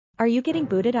Are you getting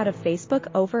booted out of Facebook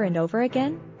over and over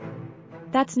again?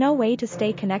 That's no way to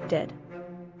stay connected.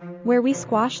 Where we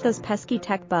squash those pesky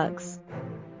tech bugs.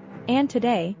 And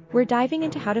today, we're diving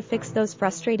into how to fix those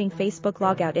frustrating Facebook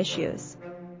logout issues.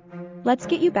 Let's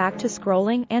get you back to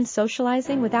scrolling and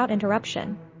socializing without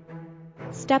interruption.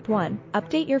 Step 1.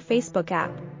 Update your Facebook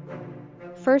app.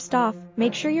 First off,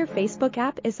 make sure your Facebook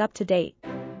app is up to date.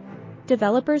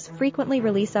 Developers frequently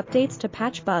release updates to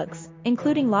patch bugs,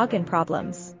 including login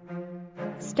problems.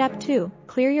 Step 2.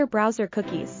 Clear your browser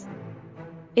cookies.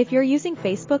 If you're using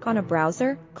Facebook on a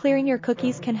browser, clearing your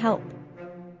cookies can help.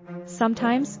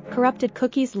 Sometimes, corrupted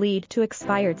cookies lead to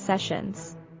expired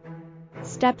sessions.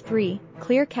 Step 3.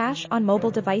 Clear cache on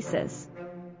mobile devices.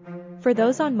 For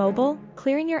those on mobile,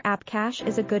 clearing your app cache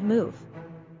is a good move.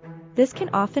 This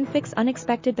can often fix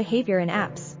unexpected behavior in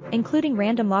apps, including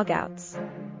random logouts.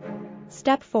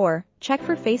 Step 4. Check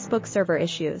for Facebook server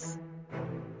issues.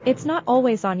 It's not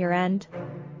always on your end.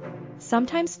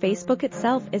 Sometimes Facebook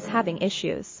itself is having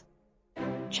issues.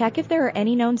 Check if there are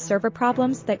any known server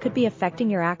problems that could be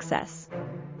affecting your access.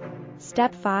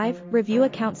 Step 5. Review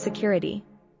account security.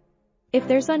 If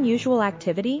there's unusual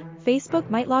activity, Facebook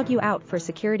might log you out for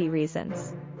security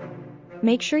reasons.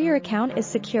 Make sure your account is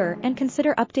secure and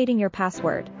consider updating your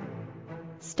password.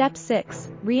 Step 6.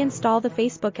 Reinstall the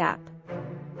Facebook app.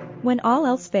 When all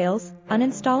else fails,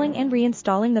 uninstalling and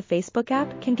reinstalling the Facebook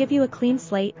app can give you a clean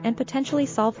slate and potentially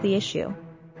solve the issue.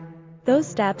 Those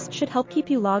steps should help keep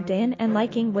you logged in and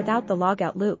liking without the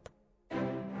logout loop.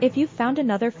 If you've found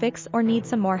another fix or need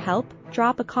some more help,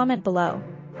 drop a comment below.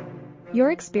 Your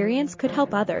experience could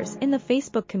help others in the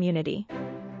Facebook community.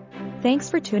 Thanks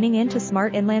for tuning in to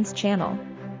Smart Inland's channel.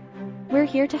 We're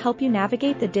here to help you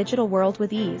navigate the digital world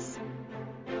with ease.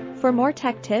 For more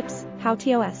tech tips,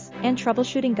 how-tos, and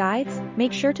troubleshooting guides,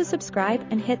 make sure to subscribe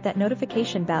and hit that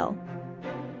notification bell.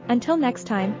 Until next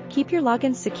time, keep your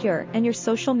logins secure and your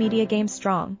social media game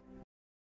strong.